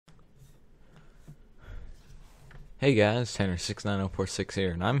Hey guys, Tanner69046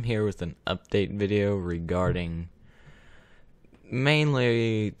 here, and I'm here with an update video regarding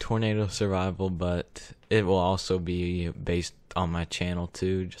mainly tornado survival, but it will also be based on my channel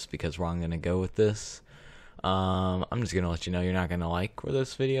too, just because where I'm going to go with this. I'm just going to let you know you're not going to like where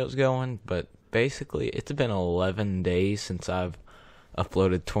this video is going, but basically it's been 11 days since I've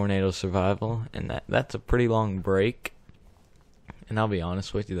uploaded tornado survival, and that's a pretty long break. And I'll be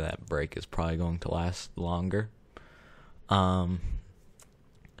honest with you, that break is probably going to last longer.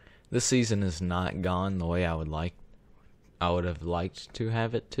 This season is not gone the way I would have liked to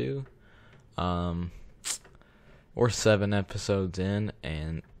have it to. We're 7 episodes in,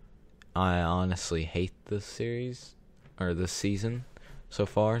 and I honestly hate this series, or this season so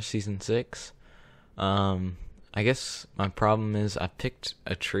far, season 6. I guess my problem is I picked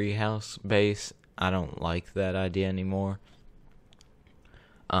a treehouse base. I don't like that idea anymore.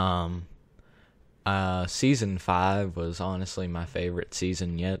 Season 5 was honestly my favorite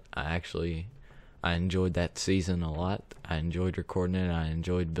season yet. I enjoyed that season a lot. I enjoyed recording it. I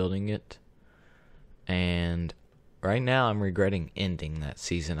enjoyed building it. And right now I'm regretting ending that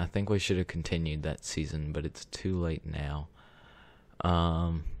season. I think we should have continued that season, but it's too late now.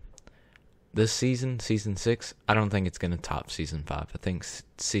 This season, season 6, I don't think it's going to top season 5. I think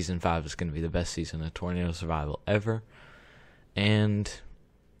season 5 is going to be the best season of Tornado Survival ever. And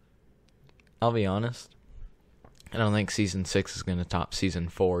I'll be honest, I don't think season 6 is going to top season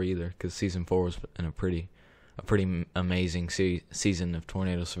 4 either, because season 4 was in a pretty amazing season of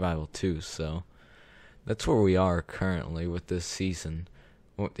Tornado Survival too. So that's where we are currently with this season.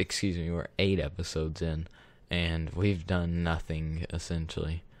 We're 8 episodes in, and we've done nothing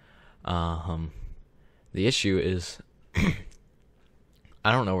essentially. The issue is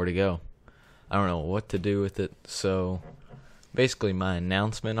I don't know where to go. I don't know what to do with it. So basically, my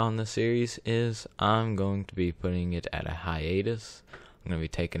announcement on the series is I'm going to be putting it at a hiatus. I'm going to be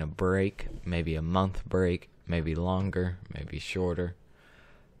taking a break, maybe a month break, maybe longer, maybe shorter.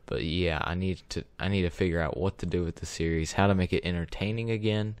 But yeah, I need to figure out what to do with the series, how to make it entertaining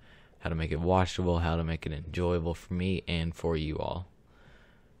again, how to make it watchable, how to make it enjoyable for me and for you all.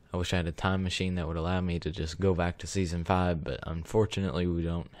 I wish I had a time machine that would allow me to just go back to season 5, but unfortunately we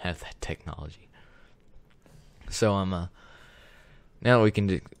don't have that technology. So now that we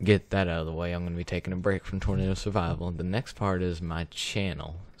can get that out of the way, I'm going to be taking a break from Tornado Survival. The next part is my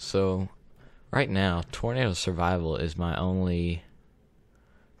channel. So right now, Tornado Survival is my only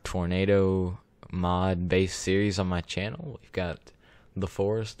tornado mod-based series on my channel. We've got The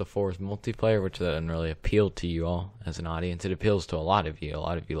Forest multiplayer, which doesn't really appeal to you all as an audience. It appeals to a lot of you. A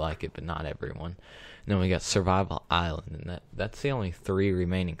lot of you like it, but not everyone. And then we got Survival Island, and that's the only 3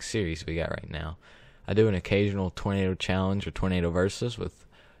 remaining series we got right now. I do an occasional tornado challenge or tornado versus with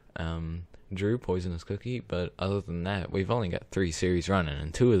Drew, Poisonous Cookie, but other than that, we've only got 3 series running,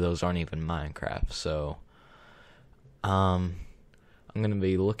 and 2 of those aren't even Minecraft. So I'm gonna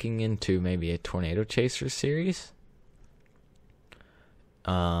be looking into maybe a Tornado Chaser series.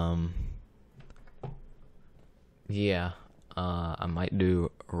 I might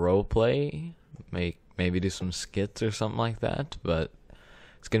do roleplay, maybe do some skits or something like that, but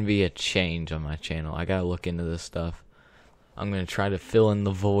it's going to be a change on my channel. I got to look into this stuff. I'm going to try to fill in the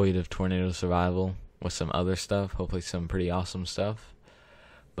void of Tornado Survival with some other stuff, hopefully some pretty awesome stuff.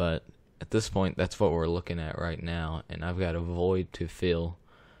 But at this point, that's what we're looking at right now, and I've got a void to fill.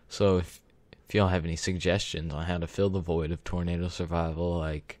 So if y'all have any suggestions on how to fill the void of Tornado Survival,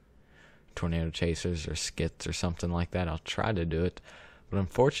 like Tornado Chasers or skits or something like that, I'll try to do it. But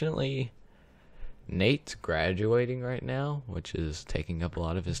unfortunately, Nate's graduating right now, which is taking up a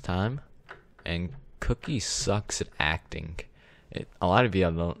lot of his time, and Cookie sucks at acting. A lot of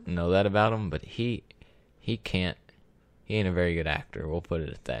y'all don't know that about him, but he ain't a very good actor. We'll put it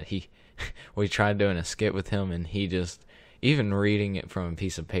at that. We tried doing a skit with him, and he just, even reading it from a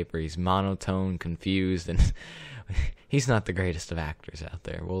piece of paper, he's monotone, confused, and he's not the greatest of actors out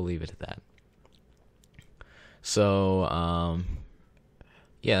there. We'll leave it at that. So,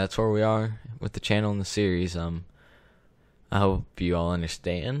 yeah, that's where we are with the channel and the series. I hope you all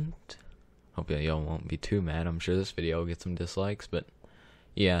understand. Hope y'all won't be too mad. I'm sure this video will get some dislikes, but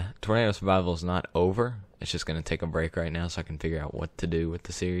yeah, Tornado Survival is not over. It's just gonna take a break right now so I can figure out what to do with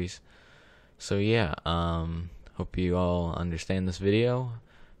the series. So yeah, hope you all understand this video.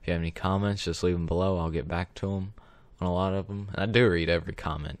 If you have any comments, just leave them below. I'll get back to them on a lot of them. And I do read every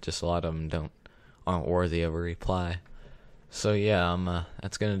comment, just a lot of them aren't worthy of a reply. So yeah,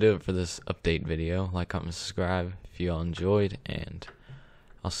 that's gonna do it for this update video. Like, comment, subscribe if you all enjoyed, and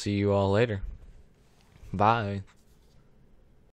I'll see you all later. Bye.